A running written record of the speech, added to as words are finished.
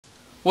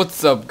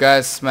What's up,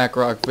 guys? Smack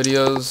Rock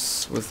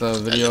Videos with a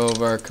video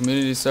of our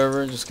community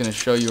server. Just gonna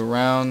show you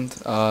around.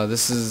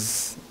 This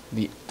is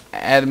the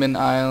admin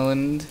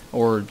island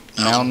or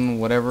mountain,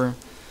 whatever.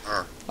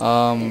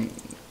 Okay,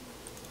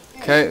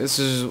 this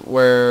is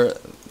where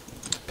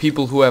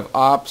people who have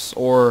ops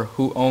or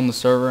who own the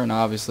server, and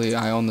obviously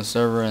I own the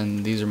server,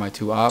 and these are my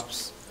two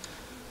ops.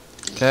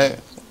 Okay,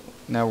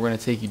 now we're gonna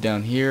take you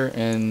down here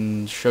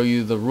and show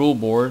you the rule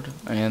board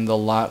and the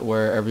lot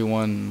where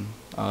everyone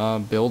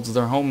builds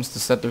their homes to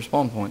set their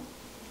spawn point.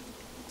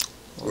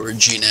 We're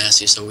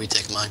G-nasty, so we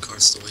take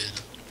minecarts the way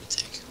we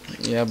take.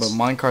 Yeah, but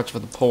minecarts for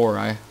the poor.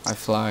 I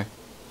fly.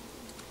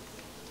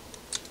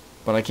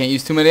 But I can't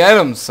use too many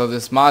items, so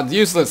this mod's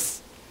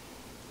useless.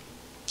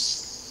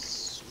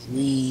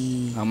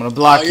 I'm gonna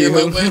block you.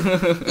 I'm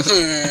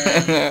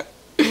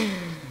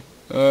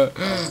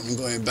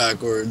going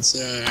backwards.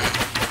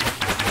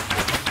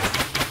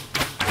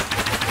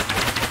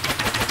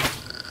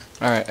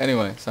 Alright,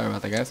 anyway, sorry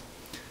about that, guys.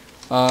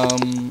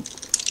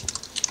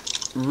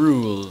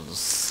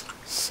 Rules.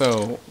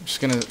 So, I'm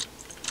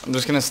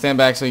just gonna stand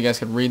back so you guys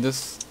can read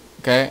this.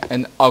 Okay,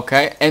 and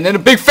then a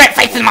big fat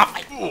face in my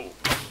face.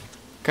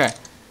 Okay.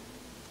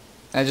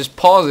 And just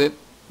pause it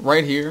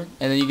right here,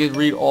 and then you can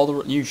read all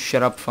the. You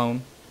shut up,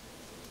 phone.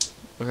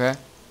 Okay,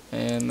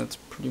 and that's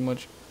pretty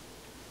much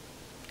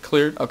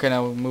cleared. Okay,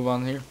 now we'll move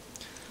on here.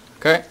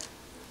 Okay,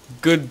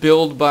 good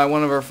build by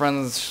one of our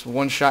friends,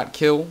 one-shot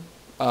kill.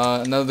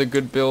 Another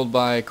good build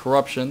by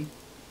corruption.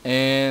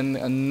 And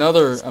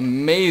another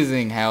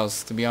amazing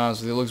house, to be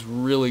honest with you. It looks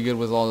really good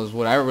with all this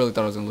wood. I really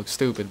thought it was going to look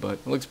stupid, but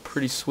it looks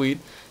pretty sweet.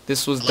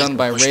 This was done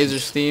by Razor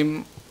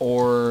Steam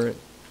or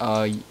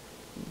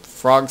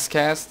Frog's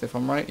Cast, if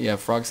I'm right. Yeah,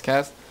 Frog's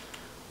Cast.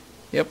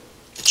 Yep.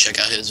 Check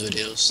out his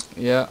videos.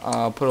 Yeah,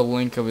 I'll put a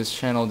link of his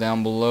channel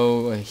down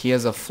below. He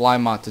has a fly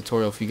mod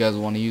tutorial if you guys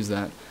want to use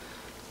that.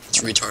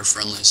 It's retard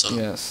friendly, so.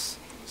 Yes.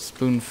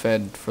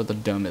 Spoon-fed for the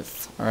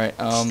dumbest. Alright,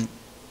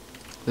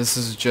 this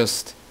is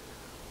just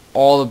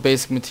all the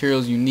basic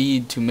materials you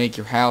need to make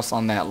your house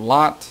on that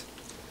lot.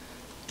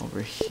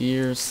 Over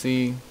here,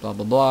 see, blah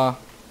blah blah.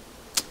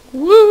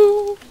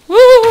 Woo! Woo!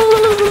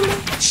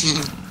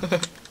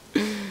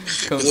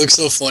 It looks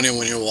so funny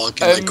when you're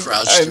walking like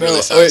crouched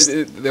really fast.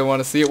 Wait, they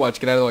want to see it? Watch,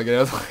 get out of the way, get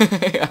out of the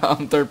way.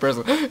 I'm third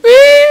person. I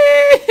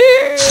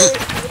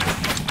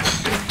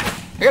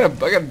got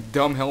a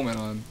dumb helmet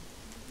on.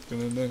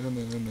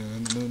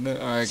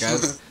 Alright,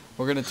 guys,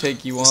 we're gonna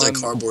take you on. It's like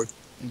cardboard.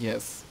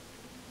 Yes.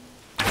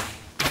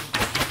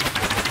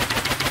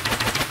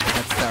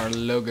 That's our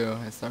logo.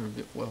 That's our.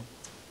 Well,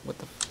 what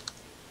the?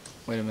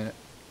 Wait a minute.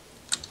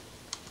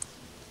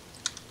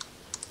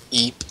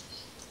 Eep.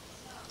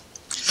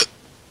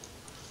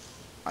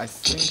 I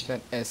think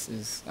that S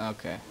is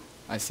okay.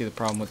 I see the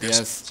problem with the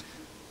S.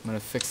 I'm gonna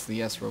fix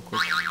the S real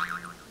quick.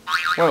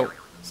 Whoa!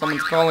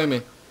 Someone's calling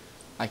me.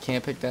 I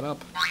can't pick that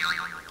up.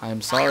 I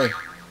am sorry.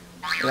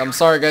 I'm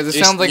sorry, guys. It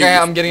sounds like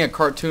I'm getting a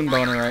cartoon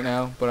boner right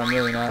now, but I'm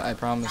really not. I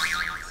promise.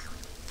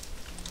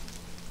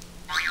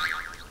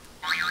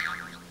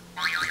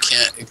 You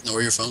can't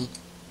ignore your phone?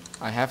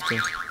 I have to.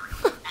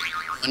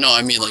 No,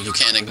 I mean like you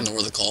can't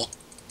ignore the call.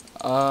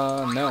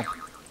 No.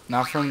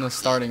 Not from the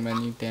starting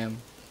menu, damn.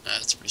 Nah,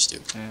 that's pretty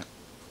stupid. Yeah.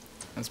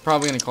 It's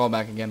probably gonna call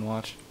back again,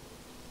 watch.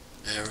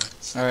 Yeah,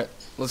 right. Alright,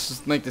 let's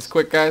just make this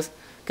quick, guys.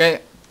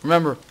 Okay,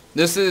 remember,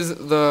 this is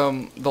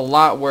the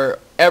lot where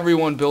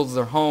everyone builds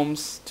their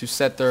homes to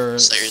set their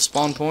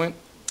spawn point.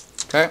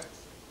 Okay?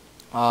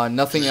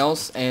 Nothing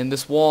else, and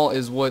this wall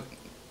is what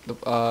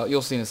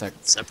you'll see in a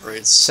second.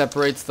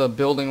 Separates the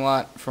building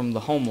lot from the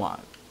home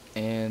lot.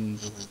 And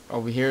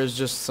over here is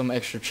just some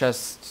extra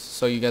chests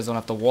so you guys don't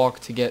have to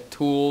walk to get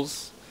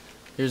tools.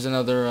 Here's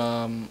another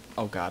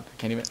oh god, I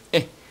can't even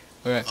okay.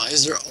 Why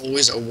is there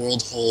always a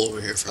world hole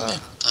over here for me?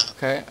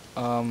 Okay,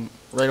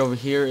 right over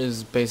here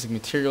is basic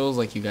materials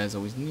like you guys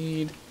always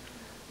need.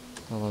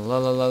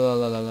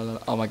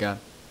 Oh my god.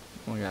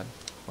 Oh my god.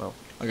 Well,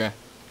 okay.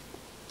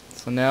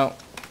 So now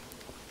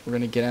we're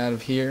gonna get out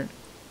of here.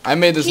 I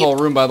made this whole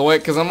room, by the way,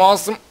 because I'm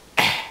awesome.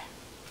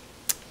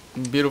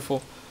 I'm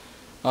beautiful.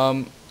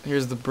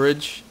 Here's the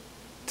bridge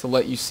to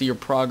let you see your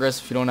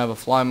progress if you don't have a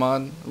fly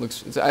mod.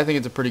 I think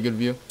it's a pretty good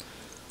view.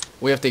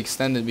 We have to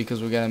extend it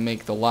because we gotta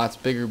make the lots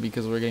bigger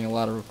because we're getting a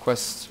lot of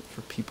requests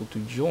for people to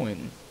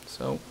join.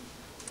 So,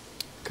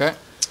 okay.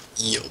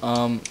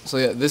 So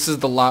yeah, this is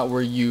the lot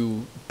where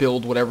you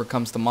build whatever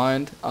comes to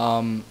mind.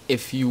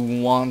 If you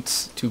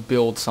want to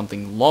build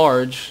something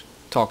large,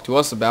 talk to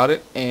us about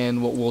it,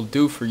 and what we'll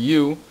do for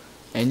you,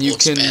 and you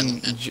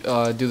can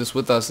do this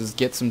with us, is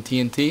get some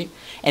TNT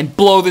and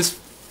blow this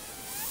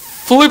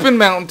flippin'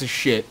 mountain to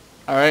shit.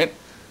 All right,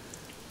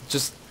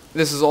 this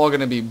is all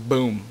gonna be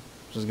boom.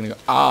 Just gonna go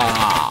All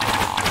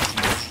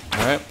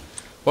right.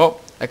 Well,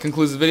 that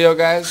concludes the video,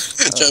 guys.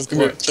 Jeff, come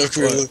here. Jeff,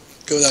 come here.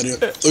 Go down here.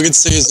 Look at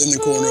Say's in the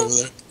corner over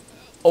there.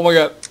 Oh my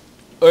god.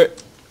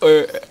 Wait.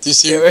 Do you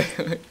see it?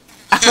 Wait.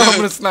 I'm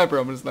gonna sniper.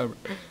 No.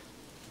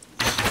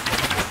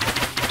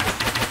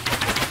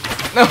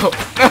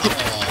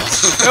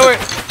 No, wait.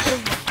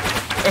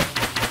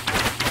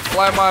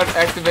 Fly mod,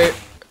 activate.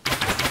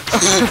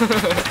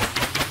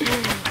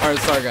 Alright,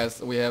 sorry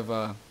guys. We have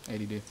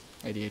ADD,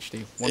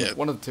 ADHD.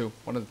 One of the two.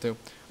 One of the two.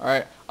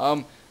 Alright,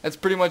 that's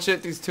pretty much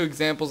it. These two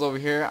examples over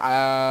here.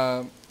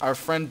 Our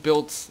friend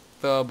built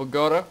the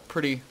Bogota.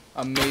 Pretty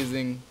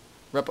amazing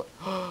replica.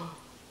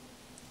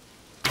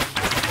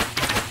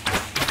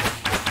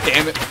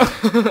 Damn it.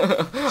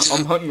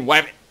 I'm hunting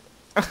wabbit.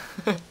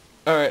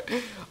 Alright,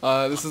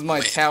 this is my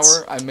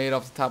tower I made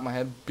off the top of my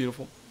head.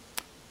 Beautiful.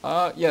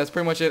 Yeah, that's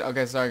pretty much it.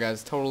 Okay, sorry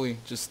guys. Totally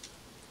just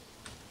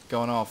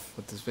going off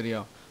with this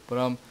video.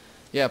 But,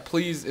 yeah,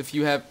 please, if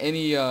you have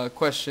any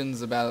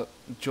questions about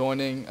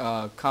joining,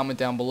 comment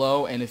down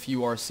below. And if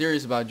you are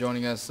serious about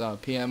joining us,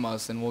 PM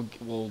us, and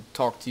we'll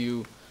talk to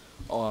you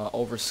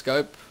over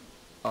Skype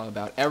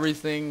about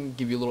everything.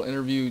 Give you a little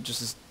interview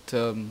just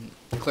to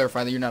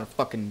clarify that you're not a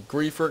fucking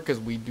griefer, because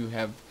we do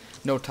have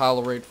no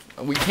tolerate.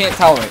 We can't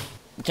tolerate.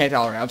 We can't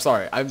tolerate. I'm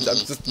sorry. I'm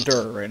just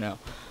dirt right now.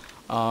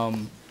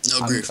 I'm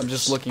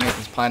just looking at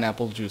this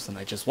pineapple juice and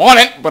I just want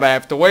it, but I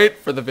have to wait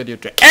for the video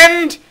to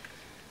end,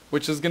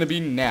 which is gonna be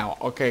now.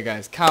 Okay,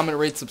 guys, comment,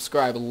 rate,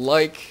 subscribe,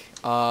 like.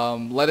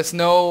 Let us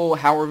know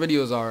how our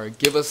videos are.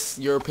 Give us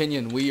your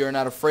opinion. We are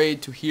not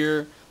afraid to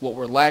hear what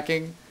we're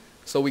lacking,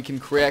 so we can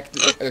correct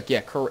it.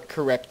 Yeah,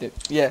 correct it.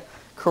 Yeah,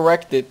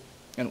 correct it.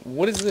 And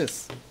what is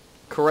this?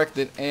 Correct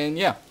it. And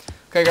yeah.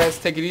 Okay, guys,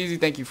 take it easy.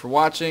 Thank you for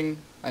watching.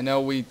 I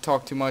know we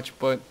talk too much,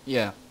 but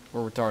yeah,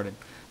 we're retarded.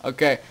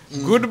 Okay,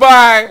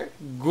 goodbye.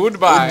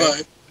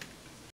 Goodbye.